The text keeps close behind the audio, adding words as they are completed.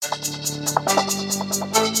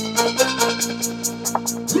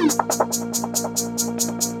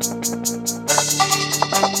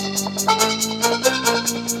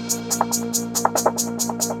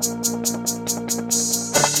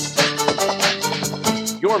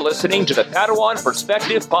You're listening to the Padawan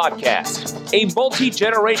Perspective Podcast, a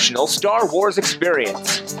multi-generational Star Wars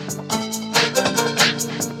experience.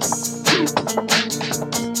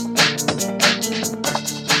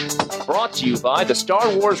 Brought to you by the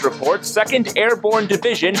Star Wars Report 2nd Airborne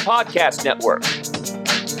Division Podcast Network.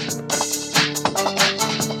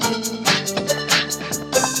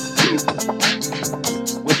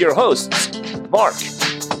 With your hosts, Mark,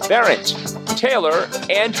 Barrett, Taylor,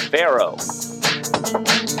 and Pharaoh.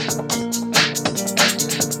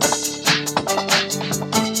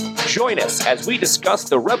 Join us as we discuss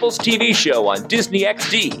the Rebels TV show on Disney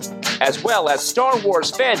XD, as well as Star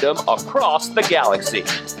Wars fandom across the galaxy.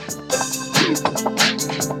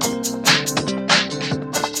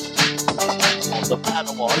 The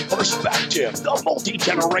Padawan Perspective, the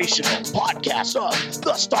multi-generational podcast of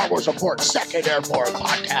the Star Wars Report 2nd Airborne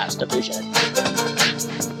Podcast Division.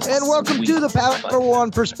 And welcome to the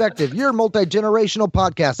Padawan Perspective, your multi-generational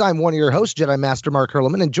podcast. I'm one of your hosts, Jedi Master Mark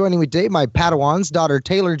Hurleman, and joining me today, my Padawan's daughter,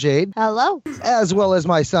 Taylor Jade. Hello. As well as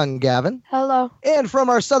my son, Gavin. Hello. And from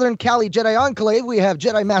our Southern Cali Jedi Enclave, we have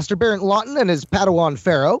Jedi Master Barrett Lawton and his Padawan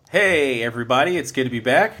Pharaoh. Hey, everybody. It's good to be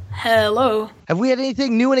back. Hello. Have we had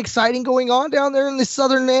anything new and exciting going on down there in the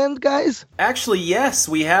southern end, guys? Actually, yes.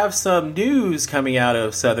 We have some news coming out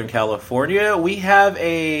of Southern California. We have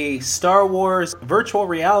a Star Wars virtual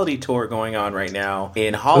reality tour going on right now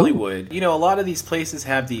in Hollywood. Ooh. You know, a lot of these places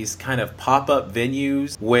have these kind of pop-up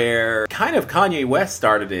venues where kind of Kanye West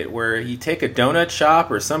started it, where you take a donut shop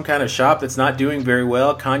or some kind of shop that's not doing very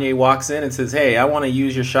well. Kanye walks in and says, hey, I want to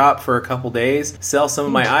use your shop for a couple days, sell some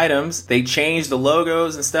of my items. They change the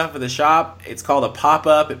logos and stuff of the shop. It's called a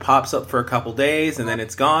pop-up. It pops up for a couple days and then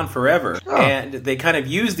it's gone forever. Oh. And they kind of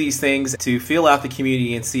use these things to feel out the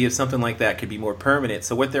community and see if something like that could be more permanent.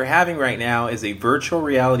 So what they're having right now is a virtual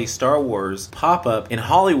reality Star Wars pop-up in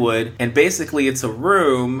Hollywood, and basically it's a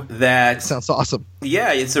room that... Sounds awesome.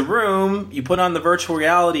 Yeah, it's a room. You put on the virtual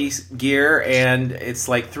reality gear and it's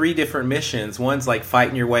like 3 different missions. One's like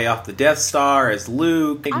fighting your way off the Death Star as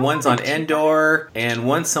Luke. One's on Endor and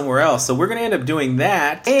one's somewhere else. So we're going to end up doing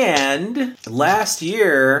that. And last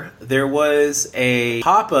year there was a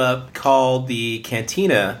pop-up called the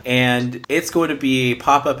Cantina, and it's going to be a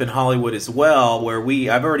pop-up in Hollywood as well, where we've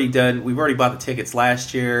already bought the tickets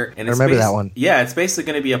last year. And I remember that one. Yeah, it's basically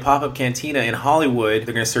going to be a pop-up cantina in Hollywood.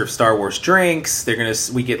 They're going to serve Star Wars drinks.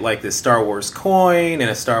 We get like this Star Wars coin and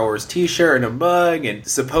a Star Wars t-shirt and a mug, and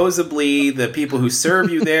supposedly the people who serve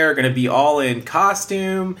you there are going to be all in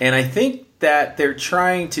costume. And I think that they're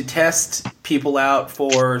trying to test people out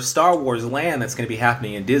for Star Wars Land that's going to be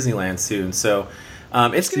happening in Disneyland soon. So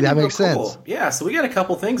it's going to be makes cool. Sense. Yeah, so we got a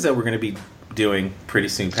couple things that we're going to be doing pretty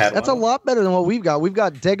soon, Pat. That's a lot better than what we've got. We've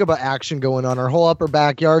got Dagobah action going on. Our whole upper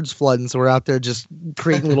backyard's flooding, so we're out there just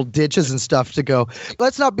creating little ditches and stuff to go.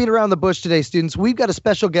 Let's not beat around the bush today, students. We've got a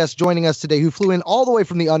special guest joining us today who flew in all the way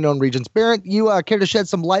from the unknown regions. Barrett, you care to shed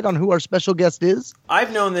some light on who our special guest is?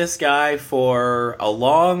 I've known this guy for a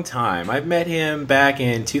long time. I've met him back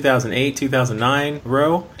in 2008, 2009,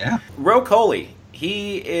 Ro. Yeah. Ro Coley.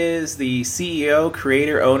 He is the CEO,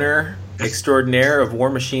 creator, owner extraordinaire of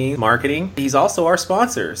War Machine Marketing. He's also our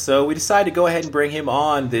sponsor, so we decided to go ahead and bring him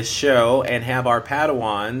on this show and have our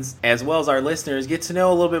Padawans, as well as our listeners, get to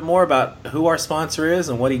know a little bit more about who our sponsor is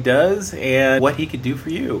and what he does and what he could do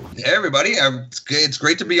for you. Hey everybody, it's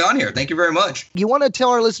great to be on here. Thank you very much. You want to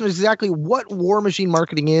tell our listeners exactly what War Machine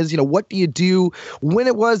Marketing is? You know, what do you do, when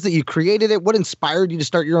it was that you created it, what inspired you to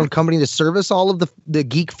start your own company to service all of the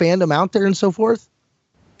geek fandom out there and so forth?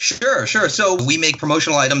 Sure. So we make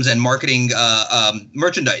promotional items and marketing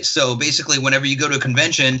merchandise. So basically, whenever you go to a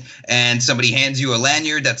convention and somebody hands you a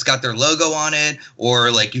lanyard that's got their logo on it, or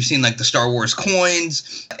like you've seen like the Star Wars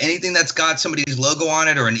coins, anything that's got somebody's logo on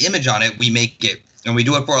it or an image on it, we make it. And we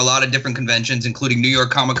do it for a lot of different conventions, including New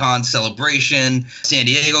York Comic-Con, Celebration, San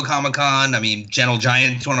Diego Comic-Con. I mean, Gentle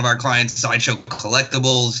Giant's one of our clients, Sideshow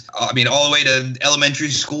Collectibles. I mean, all the way to elementary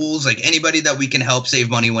schools, like anybody that we can help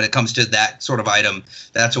save money when it comes to that sort of item.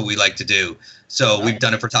 That's what we like to do. So we've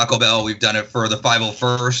done it for Taco Bell. We've done it for the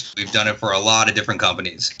 501st. We've done it for a lot of different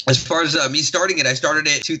companies. As far as me starting it, I started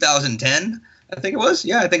it in 2010. I think it was.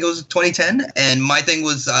 Yeah, I think it was 2010. And my thing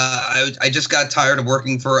was I just got tired of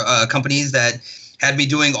working for companies that had me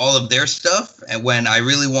doing all of their stuff, and when I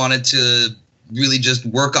really wanted to really just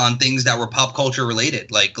work on things that were pop culture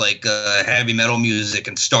related, like heavy metal music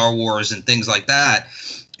and Star Wars and things like that.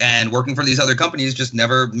 And working for these other companies just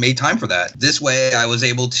never made time for that. This way, I was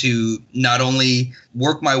able to not only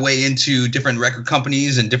work my way into different record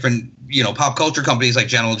companies and different, pop culture companies like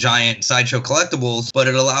Gentle Giant and Sideshow Collectibles, but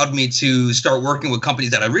it allowed me to start working with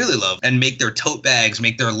companies that I really love and make their tote bags,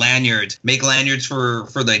 make their lanyards, make lanyards for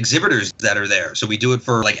the exhibitors that are there. So we do it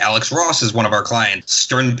for like Alex Ross is one of our clients,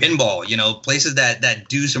 Stern Pinball, places that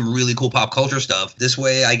do some really cool pop culture stuff. This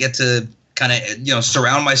way I get to kind of,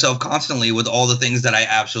 surround myself constantly with all the things that I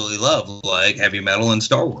absolutely love, like heavy metal and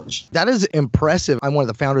Star Wars. That is impressive. I'm one of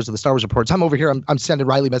the founders of the Star Wars Reports. I'm over here. I'm sending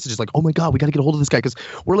Riley messages like, oh my God, we got to get a hold of this guy because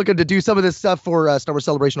we're looking to do some of this stuff for Star Wars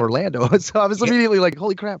Celebration Orlando. So I was immediately like,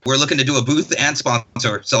 holy crap. We're looking to do a booth and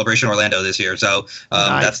sponsor Celebration Orlando this year. So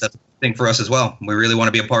Nice. that's thing for us as well. We really want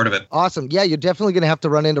to be a part of it. Awesome. Yeah, you're definitely going to have to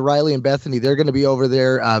run into Riley and Bethany. They're going to be over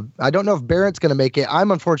there. I don't know if Barrett's going to make it.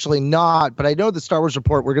 I'm unfortunately not, but I know the Star Wars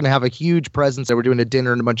Report, we're going to have a huge presence there. We're doing a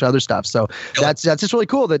dinner and a bunch of other stuff. So that's just really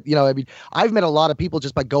cool that, I've met a lot of people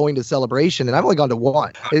just by going to Celebration, and I've only gone to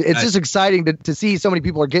one. It's just exciting to see so many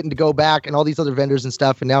people are getting to go back and all these other vendors and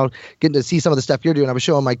stuff, and now getting to see some of the stuff you're doing. I was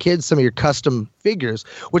showing my kids some of your custom figures,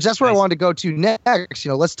 which that's where I wanted to go to next.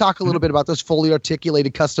 Let's talk a little bit about those fully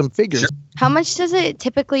articulated custom figures. Sure. How much does it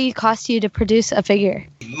typically cost you to produce a figure?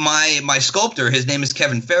 My sculptor, his name is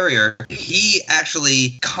Kevin Ferrier. He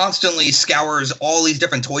actually constantly scours all these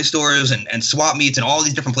different toy stores and swap meets and all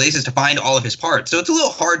these different places to find all of his parts. So it's a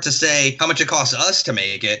little hard to say how much it costs us to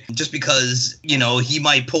make it, just because, he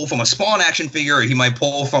might pull from a Spawn action figure, or he might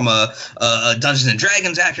pull from a Dungeons and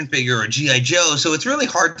Dragons action figure, or G.I. Joe. So it's really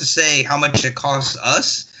hard to say how much it costs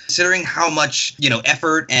us, considering how much,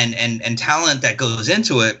 effort and talent that goes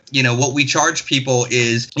into it. What we charge people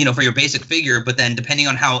is, for your basic figure, but then depending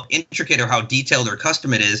on how intricate or how detailed or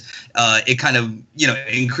custom it is, it kind of,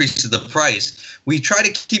 increases the price. We try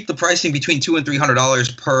to keep the pricing between $200 and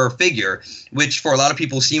 $300 per figure, which for a lot of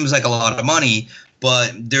people seems like a lot of money.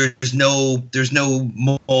 But there's no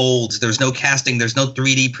molds, there's no casting, there's no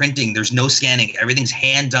 3D printing, there's no scanning. Everything's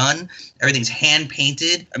hand done, everything's hand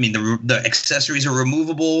painted. I mean, the accessories are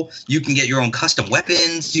removable. You can get your own custom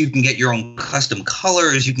weapons, you can get your own custom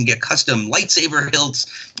colors, you can get custom lightsaber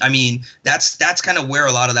hilts. I mean, that's kind of where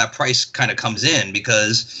a lot of that price kind of comes in,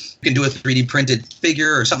 because you can do a 3D printed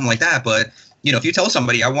figure or something like that, but if you tell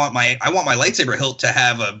somebody I want my lightsaber hilt to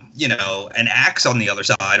have an axe on the other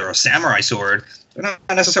side or a samurai sword, they're not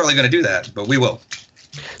necessarily going to do that, but we will.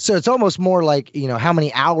 So it's almost more like, how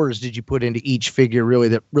many hours did you put into each figure really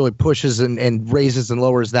that really pushes and raises and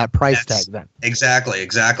lowers that price tag then? Exactly.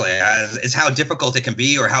 It's how difficult it can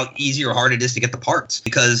be or how easy or hard it is to get the parts.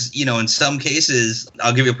 Because, in some cases,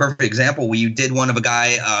 I'll give you a perfect example. We did one of a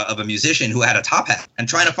guy, of a musician who had a top hat. And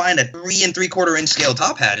trying to find a 3 3/4 inch scale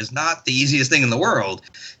top hat is not the easiest thing in the world,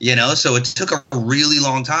 so it took a really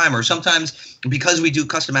long time. Or sometimes, because we do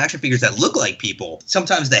custom action figures that look like people,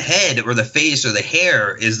 sometimes the head or the face or the hair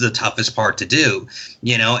is the toughest part to do,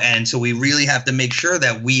 and so we really have to make sure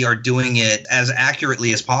that we are doing it as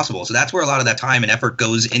accurately as possible. So that's where a lot of that time and effort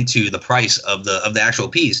goes into the price of the actual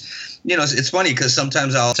piece. It's funny because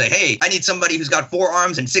sometimes I'll say, hey, I need somebody who's got 4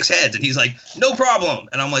 arms and 6 heads, and he's like, no problem.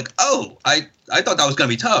 And I'm like, oh, I thought that was going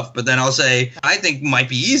to be tough. But then I'll say, I think might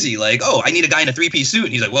be easy. Like, oh, I need a guy in a 3-piece suit.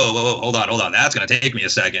 And he's like, whoa, hold on. That's going to take me a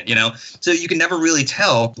second, So you can never really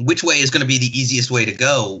tell which way is going to be the easiest way to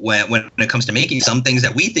go when it comes to making some things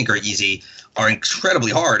that we think are easy are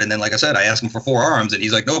incredibly hard. And then, like I said, I ask him for 4 arms and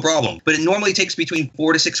he's like, no problem. But it normally takes between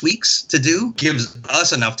 4 to 6 weeks to do. Gives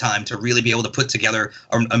us enough time to really be able to put together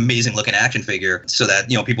an amazing looking action figure so that,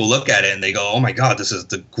 people look at it and they go, oh my God, this is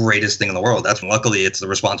the greatest thing in the world. Luckily, it's the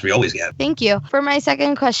response we always get. Thank you. For my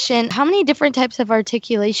second question, how many different types of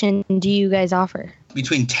articulation do you guys offer?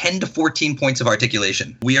 Between 10 to 14 points of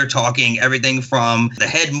articulation. We are talking everything from the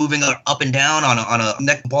head moving up and down on a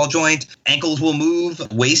neck ball joint, ankles will move,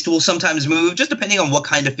 waist will sometimes move, just depending on what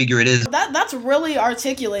kind of figure it is. That's really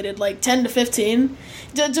articulated, like 10 to 15.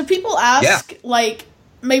 Do people ask,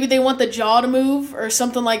 maybe they want the jaw to move or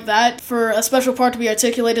something like that for a special part to be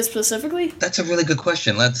articulated specifically? That's a really good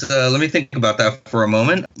question. Let me think about that for a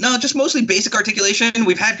moment. No, just mostly basic articulation.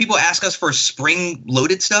 We've had people ask us for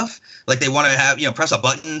spring-loaded stuff, like they want to have, press a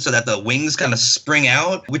button so that the wings kind of spring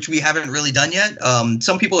out, which we haven't really done yet.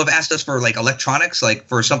 Some people have asked us for like electronics, like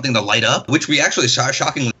for something to light up, which we actually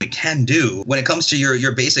shockingly can do. When it comes to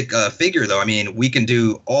your basic figure, though, I mean, we can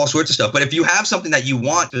do all sorts of stuff. But if you have something that you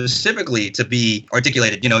want specifically to be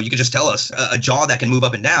articulated, you can just tell us a jaw that can move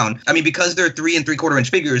up and down. I mean, because they're 3 3/4 inch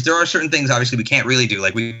figures, there are certain things obviously we can't really do.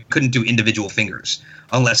 Like we couldn't do individual fingers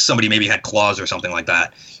unless somebody maybe had claws or something like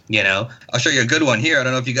that. I'll show you a good one here. I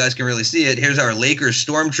don't know if you guys can really see it. Here's our Lakers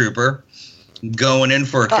Stormtrooper. going in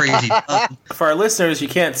for a crazy fun. For our listeners, you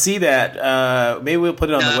can't see that. Maybe we'll put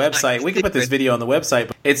it on the website. We can put this video on the website.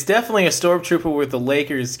 But it's definitely a Stormtrooper with the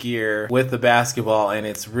Lakers gear with the basketball, and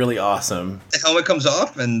it's really awesome. The helmet comes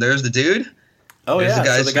off, and there's the dude. Oh, there's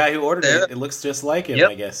so the guy who ordered it looks just like him,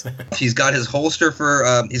 I guess. He's got his holster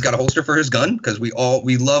for he's got a holster for his gun, because we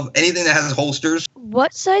love anything that has holsters.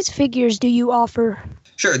 What size figures do you offer?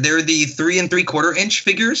 Sure, they're the 3 3/4 inch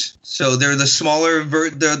figures. So they're the smaller,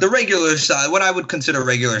 the regular size, what I would consider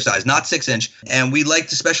regular size, not 6 inch. And we like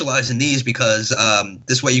to specialize in these because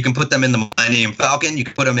this way you can put them in the Millennium Falcon. You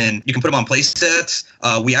can put them on play sets.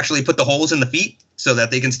 We actually put the holes in the feet so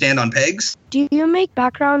that they can stand on pegs. Do you make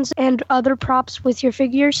backgrounds and other props with your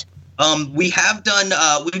figures? We have done,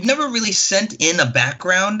 we've never really sent in a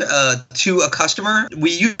background to a customer.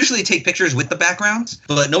 We usually take pictures with the backgrounds,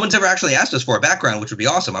 but no one's ever actually asked us for a background, which would be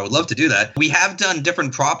awesome. I would love to do that. We have done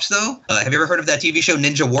different props, though. Have you ever heard of that TV show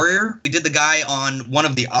Ninja Warrior? We did the guy on one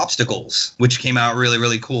of the obstacles, which came out really,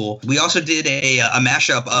 really cool. We also did a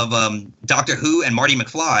mashup of Doctor Who and Marty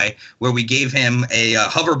McFly, where we gave him a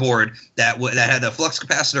hoverboard that had the flux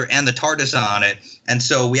capacitor and the TARDIS on it. And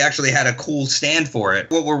so we actually had a cool stand for it.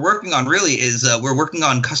 What we're working on really is we're working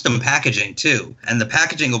on custom packaging too, and the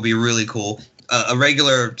packaging will be really cool. A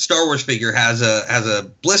regular Star Wars figure has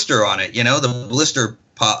a blister on it, the blister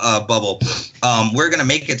bubble. We're going to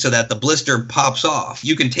make it so that the blister pops off.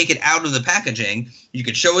 You can take it out of the packaging. You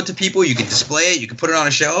can show it to people. You can display it. You can put it on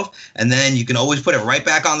a shelf. And then you can always put it right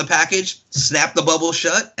back on the package, snap the bubble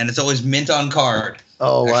shut, and it's always mint on card.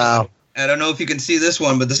 Oh, wow. I don't know if you can see this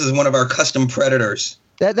one, but this is one of our custom Predators.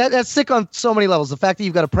 That's sick on so many levels. The fact that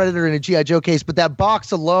you've got a Predator in a G.I. Joe case, but that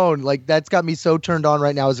box alone, like, that's got me so turned on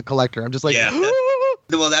right now as a collector. I'm just like,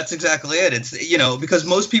 well, that's exactly it. It's, because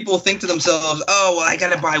most people think to themselves, oh, well, I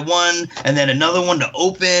got to buy one and then another one to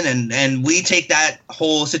open. And we take that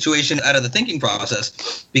whole situation out of the thinking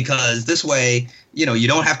process, because this way, you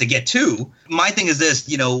don't have to get two. My thing is this,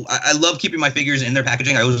 I love keeping my figures in their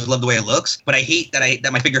packaging. I always love the way it looks, but I hate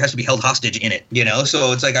that my figure has to be held hostage in it,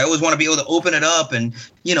 So it's like I always want to be able to open it up and,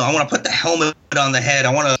 I want to put the helmet on the head.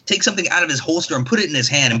 I want to take something out of his holster and put it in his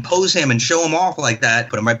hand and pose him and show him off like that.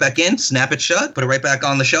 Put him right back in, snap it shut, put it right back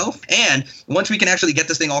on the shelf. And once we can actually get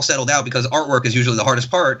this thing all settled out, because artwork is usually the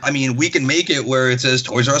hardest part, we can make it where it says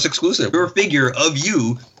Toys R Us exclusive. Your figure of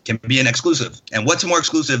you can be an exclusive. And what's more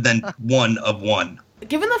exclusive than one of one?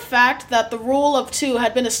 Given the fact that the rule of two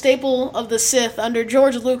had been a staple of the Sith under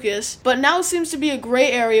George Lucas, but now seems to be a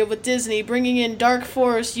gray area with Disney bringing in Dark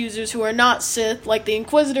Force users who are not Sith, like the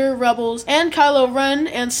Inquisitor, Rebels, and Kylo Ren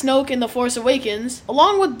and Snoke in The Force Awakens,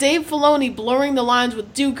 along with Dave Filoni blurring the lines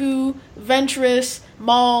with Dooku, Ventress,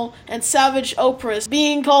 Maul, and Savage Opress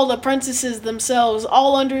being called apprentices themselves,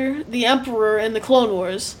 all under the Emperor in the Clone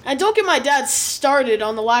Wars. And don't get my dad started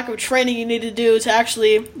on the lack of training you need to do to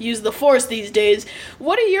actually use the Force these days.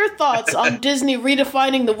 What are your thoughts on Disney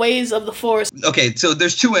redefining the ways of the Force? Okay, so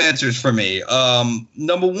there's two answers for me.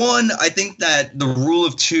 Number one, I think that the rule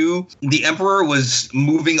of two, the Emperor was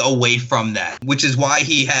moving away from that, which is why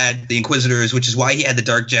he had the Inquisitors, which is why he had the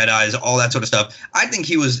Dark Jedis, all that sort of stuff. I think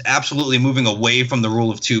he was absolutely moving away from the rule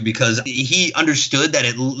of two because he understood that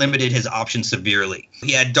it limited his options severely.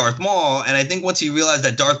 He had Darth Maul, and I think once he realized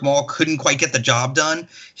that Darth Maul couldn't quite get the job done,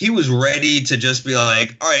 he was ready to just be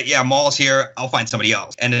like, all right, yeah, Maul's here, I'll find somebody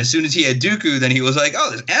else. And as soon as he had Dooku, then he was like,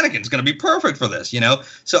 oh, this Anakin's going to be perfect for this,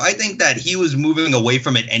 So I think that he was moving away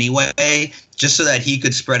from it anyway, just so that he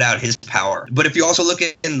could spread out his power. But if you also look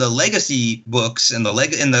at in the Legacy books and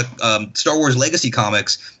in the Star Wars Legacy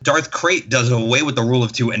comics, Darth Krayt does away with the rule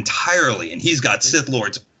of two entirely, and he's got Sith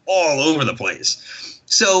Lords all over the place.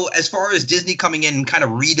 So as far as Disney coming in and kind of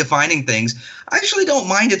redefining things, I actually don't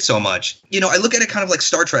mind it so much. I look at it kind of like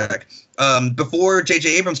Star Trek. Before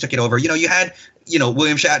J.J. Abrams took it over, you had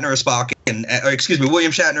William Shatner as Spock,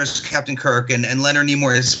 William Shatner as Captain Kirk, and Leonard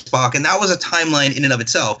Nimoy as Spock, and that was a timeline in and of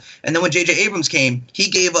itself. And then when J.J. Abrams came, he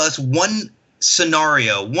gave us one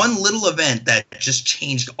scenario, one little event that just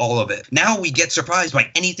changed all of it. Now we get surprised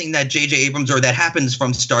by anything that J.J. Abrams or that happens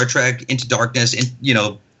from Star Trek Into Darkness,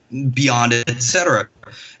 Beyond it, etc.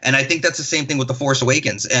 And I think that's the same thing with The Force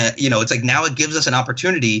Awakens. It's like now it gives us an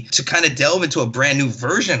opportunity to kind of delve into a brand new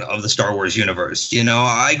version of the Star Wars universe.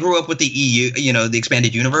 I grew up with the EU, the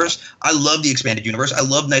expanded universe. I love the expanded universe. I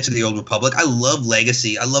love Knights of the Old Republic. I love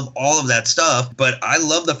Legacy. I love all of that stuff. But I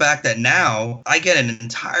love the fact that now I get an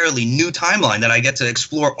entirely new timeline that I get to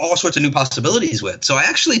explore all sorts of new possibilities with. So I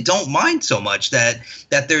actually don't mind so much that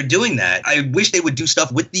they're doing that. I wish they would do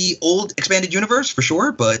stuff with the old expanded universe for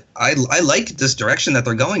sure, but I like this direction that that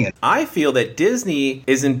they're going in. I feel that Disney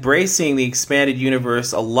is embracing the expanded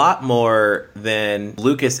universe a lot more than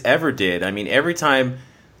Lucas ever did. I mean, every time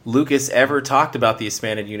Lucas ever talked about the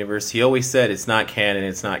expanded universe, he always said it's not canon,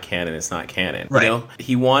 it's not canon, it's not canon. Right. You know,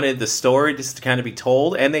 he wanted the story just to kind of be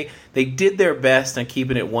told, and they did their best on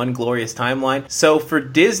keeping it one glorious timeline. So for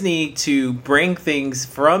Disney to bring things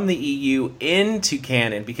from the EU into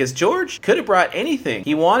canon, because George could have brought anything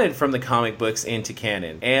he wanted from the comic books into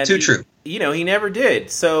canon. And True. You know, he never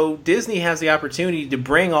did. So Disney has the opportunity to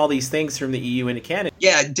bring all these things from the EU into canon.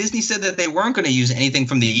 Yeah, Disney said that they weren't going to use anything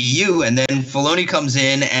from the EU, and then Filoni comes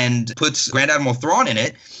in and puts Grand Admiral Thrawn in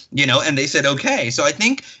it, you know, and they said, okay. So I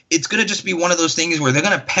think it's going to just be one of those things where they're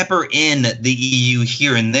going to pepper in the EU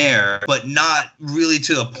here and there, but not really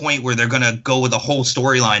to a point where they're going to go with a whole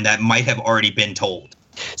storyline that might have already been told.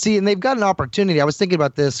 See, and they've got an opportunity. I was thinking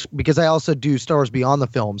about this because I also do Star Wars Beyond the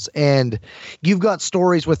films, and you've got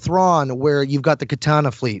stories with Thrawn where you've got the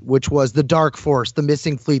Katana fleet, which was the Dark Force, the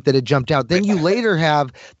missing fleet that had jumped out. Then you later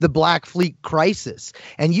have the Black Fleet Crisis,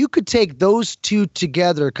 and you could take those two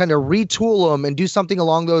together, kind of retool them and do something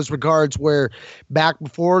along those regards where back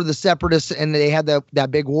before the Separatists and they had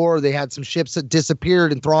that big war, they had some ships that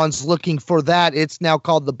disappeared and Thrawn's looking for that. It's now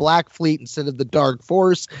called the Black Fleet instead of the Dark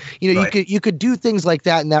Force. You know, Right. you could do things like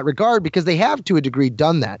that in that regard because they have to a degree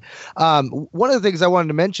done that. One of the things I wanted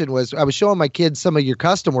to mention was I was showing my kids some of your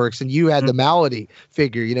custom works, and you had the Malady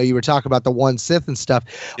figure. You know, you were talking about the one Sith and stuff.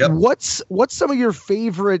 Yep. What's some of your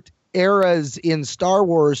favorite eras in Star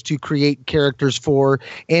Wars to create characters for,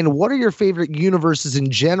 and what are your favorite universes in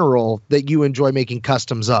general that you enjoy making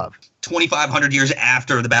customs of? 2,500 years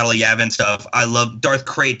after the Battle of Yavin stuff, I love Darth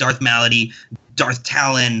Krayt, Darth Malady, Darth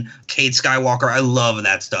Talon, Cade Skywalker. I love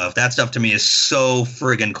that stuff. That stuff to me is so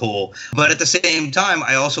friggin' cool. But at the same time,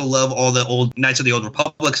 I also love all the old Knights of the Old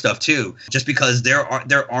Republic stuff too, just because their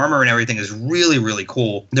armor and everything is really, really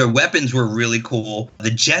cool. Their weapons were really cool. The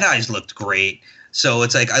Jedis looked great. So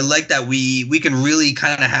it's like I like that we can really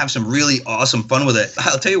kind of have some really awesome fun with it.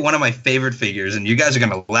 I'll tell you one of my favorite figures, and you guys are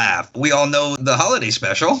going to laugh. We all know the holiday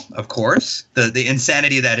special, of course, the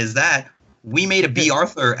insanity that is that. We made a B.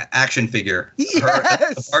 Arthur action figure. Yes!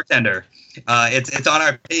 Her, the bartender. It's on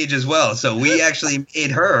our page as well. So we actually made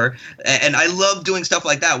her, and I love doing stuff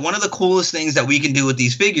like that. One of the coolest things that we can do with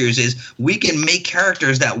these figures is we can make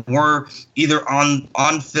characters that were either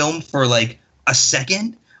on film for like a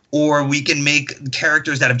second, or we can make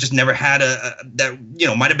characters that have just never had that, you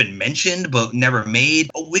know, might have been mentioned but never made.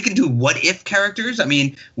 We can do what if characters. I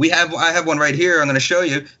mean, I have one right here. I'm going to show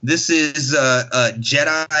you. This is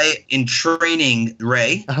Jedi in training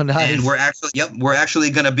Rey. Oh, nice. And we're actually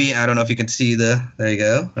going to be. I don't know if you can see there you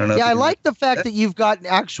go. I don't know. Yeah, I like the fact that you've got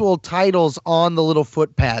actual titles on the little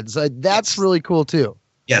foot pads. That's really cool too.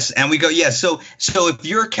 Yes, and we go, yes. So if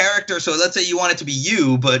your character, so let's say you want it to be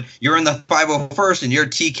you, but you're in the 501st and you're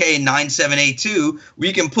TK9782,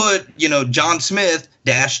 we can put, you know, John Smith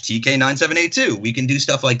dash TK9782. We can do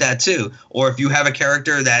stuff like that too. Or if you have a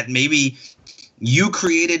character that maybe you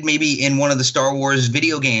created maybe in one of the Star Wars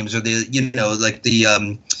video games, or the, you know, like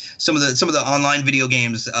the some of the online video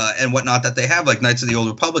games and whatnot that they have, like Knights of the Old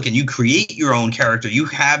Republic, and you create your own character. You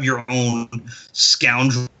have your own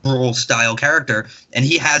scoundrel style character, and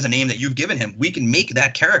he has a name that you've given him. We can make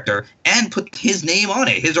that character and put his name on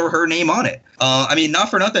it, his or her name on it. I mean, not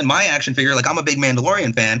for nothing, my action figure, like I'm a big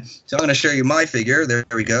Mandalorian fan, so I'm going to show you my figure. There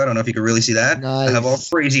we go. I don't know if you can really see that. Nice. I have all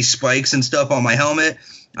crazy spikes and stuff on my helmet.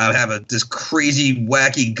 I have this crazy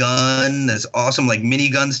wacky gun, this awesome like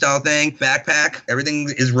minigun style thing, backpack. Everything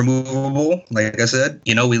is removable. Like I said,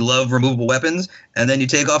 you know, we love removable weapons. And then you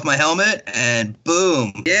take off my helmet and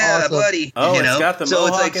boom. Yeah, Awesome. buddy. Oh, you know? it's got the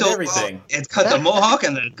mohawk and everything. It's got the mohawk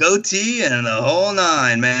and the goatee and the whole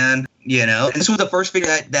nine, man. You know, this was the first figure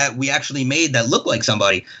that we actually made that looked like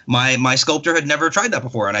somebody. My sculptor had never tried that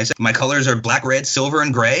before, and I said my colors are black, red, silver,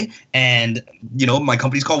 and gray, and you know my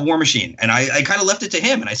company's called War Machine, and I kind of left it to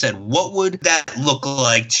him, and I said, what would that look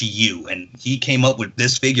like to you? And he came up with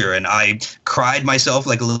this figure, and I cried myself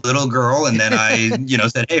like a little girl, and then I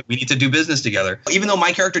said, hey, we need to do business together. Even though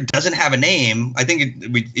my character doesn't have a name, I think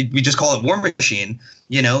we just call it War Machine.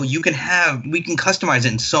 You know, we can customize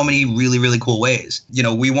it in so many really, really cool ways. You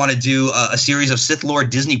know, we want to do a series of Sith Lord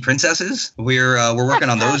Disney princesses. We're working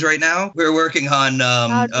on those right now. We're working on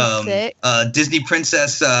Disney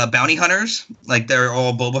princess bounty hunters, like they're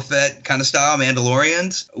all Boba Fett kind of style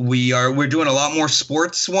Mandalorians. We're doing a lot more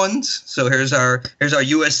sports ones. So here's our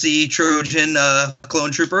USC Trojan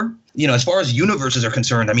clone trooper. as far as universes are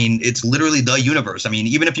concerned, I mean, it's literally the universe. I mean,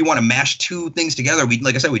 even if you want to mash two things together,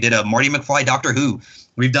 like I said, we did a Marty McFly Doctor Who.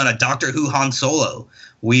 We've done a Doctor Who Han Solo.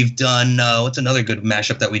 We've done what's another good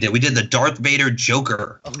mashup that we did? We did the Darth Vader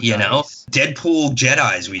Joker. Nice. Deadpool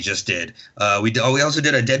Jedis. We just did. We also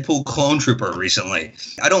did a Deadpool Clone Trooper recently.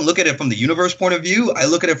 I don't look at it from the universe point of view. I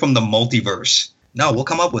look at it from the multiverse. No, we'll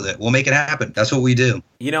come up with it. We'll make it happen. That's what we do.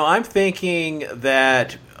 I'm thinking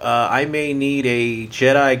that I may need a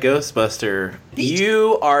Jedi Ghostbuster.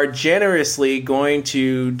 You are generously going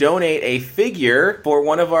to donate a figure for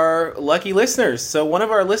one of our lucky listeners. So one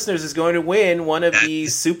of our listeners is going to win one of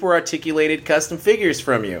these super articulated custom figures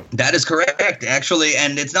from you. That is correct, actually.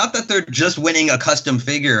 And it's not that they're just winning a custom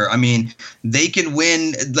figure. I mean, they can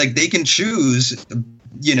win, like they can choose,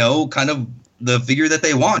 kind of the figure that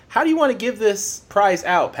they want. How do you want to give this prize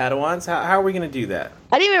out, Padawans? How are we going to do that?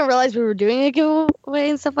 I didn't even realize we were doing a giveaway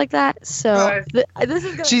and stuff like that. So this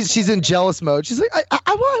is. She's in jealous mode. She's like,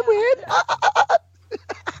 I want to win.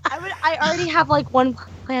 I already have like one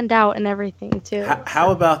planned out and everything too.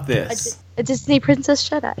 How about this? A Disney Princess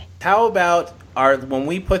Jedi. How about when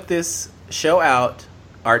we put this show out,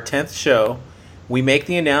 our 10th show, we make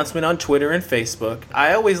the announcement on Twitter and Facebook.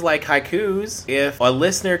 I always like haikus. If a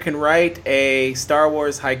listener can write a Star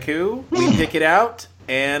Wars haiku, we pick it out,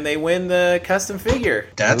 and they win the custom figure.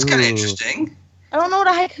 That's kind of interesting. I don't know what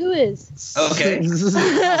a haiku is. Okay.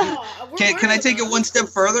 Can I take it one step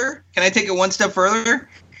further?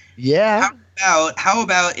 Yeah. How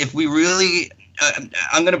about if we really...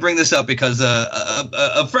 I'm going to bring this up because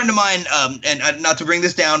a friend of mine, and not to bring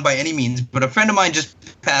this down by any means, but a friend of mine just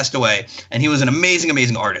passed away, and he was an amazing,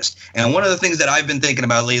 amazing artist. And one of the things that I've been thinking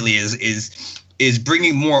about lately is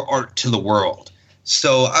bringing more art to the world.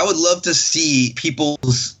 So I would love to see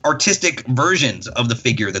people's artistic versions of the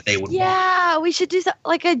figure that they would want. Yeah, we should do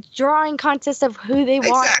like a drawing contest of who they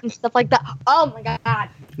want and stuff like that. Oh my god.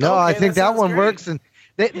 No, I think that one works, and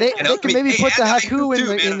they can maybe put the haiku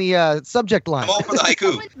in the subject line. I'm all for the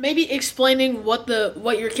haiku. Maybe explaining what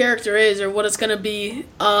your character is or what it's gonna be,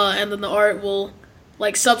 and then the art will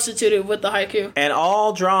substitute it with the haiku. And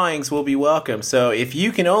all drawings will be welcome. So if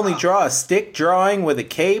you can only draw a stick drawing with a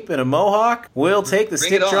cape and a mohawk, we'll take the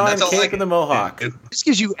stick drawing, the cape, and the mohawk. This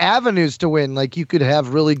gives you avenues to win. Like you could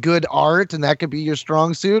have really good art, and that could be your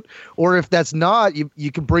strong suit. Or if that's not,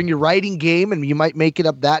 you can bring your writing game, and you might make it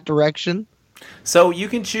up that direction. So you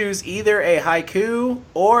can choose either a haiku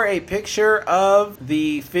or a picture of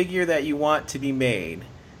the figure that you want to be made.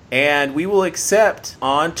 And we will accept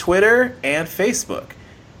on Twitter and Facebook.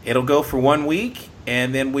 It'll go for 1 week,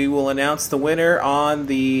 and then we will announce the winner on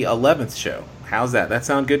the 11th show. How's that? That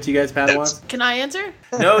sound good to you guys, Padawans? Can I answer?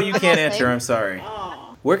 No, you can't answer. I'm sorry.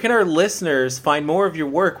 Oh. Where can our listeners find more of your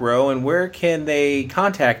work, Ro, and where can they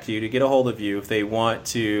contact you to get a hold of you if they want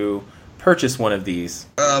to purchase one of these?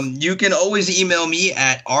 You can always email me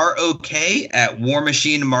at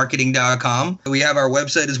rok@warmachinemarketing.com. We have our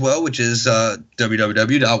website as well, which is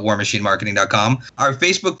www.warmachinemarketing.com. Our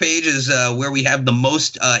Facebook page is where we have the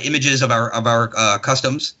most images of our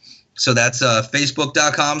customs. So that's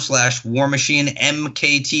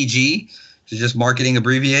facebook.com/warmachinemktg. It's just marketing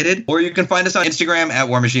abbreviated. Or you can find us on Instagram at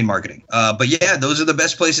War Machine Marketing. But yeah, those are the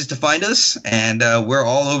best places to find us. And we're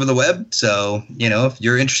all over the web. So, if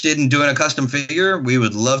you're interested in doing a custom figure, we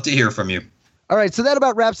would love to hear from you. All right, so that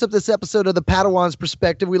about wraps up this episode of the Padawan's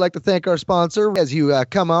Perspective. We'd like to thank our sponsor as you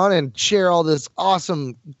come on and share all this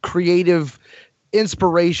awesome, creative,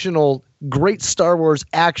 inspirational, great Star Wars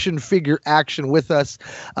action figure action with us.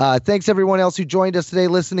 Thanks everyone else who joined us today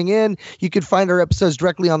listening in. You can find our episodes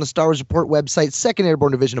directly on the Star Wars Report website, 2nd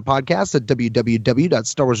Airborne Division of Podcasts at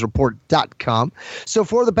www.starwarsreport.com. So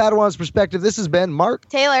for the Padawan's Perspective, this has been Mark,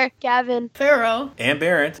 Taylor, Gavin, Pharaoh, and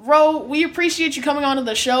Barrett. Ro, we appreciate you coming on to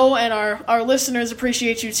the show, and our listeners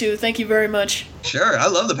appreciate you too. Thank you very much. Sure. I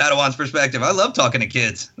love the Padawan's Perspective. I love talking to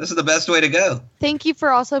kids. This is the best way to go. Thank you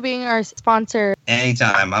for also being our sponsor.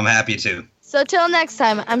 Anytime. I'm happy to. So till next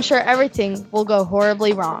time, I'm sure everything will go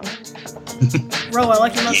horribly wrong. Ro, I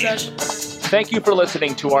like your mustache. Thank you for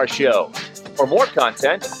listening to our show. For more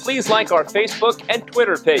content, please like our Facebook and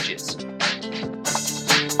Twitter pages.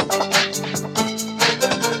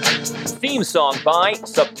 Theme song by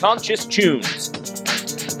Subconscious Tunes.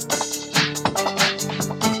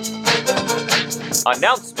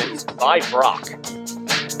 Announcements by Brock.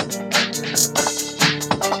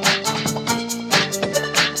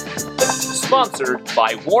 Sponsored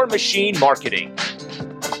by War Machine Marketing.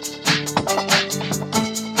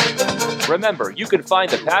 Remember, you can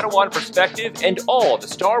find the Padawan Perspective and all the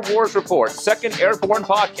Star Wars Report 2nd Airborne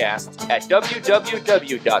podcasts at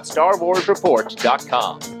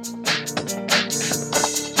www.starwarsreport.com.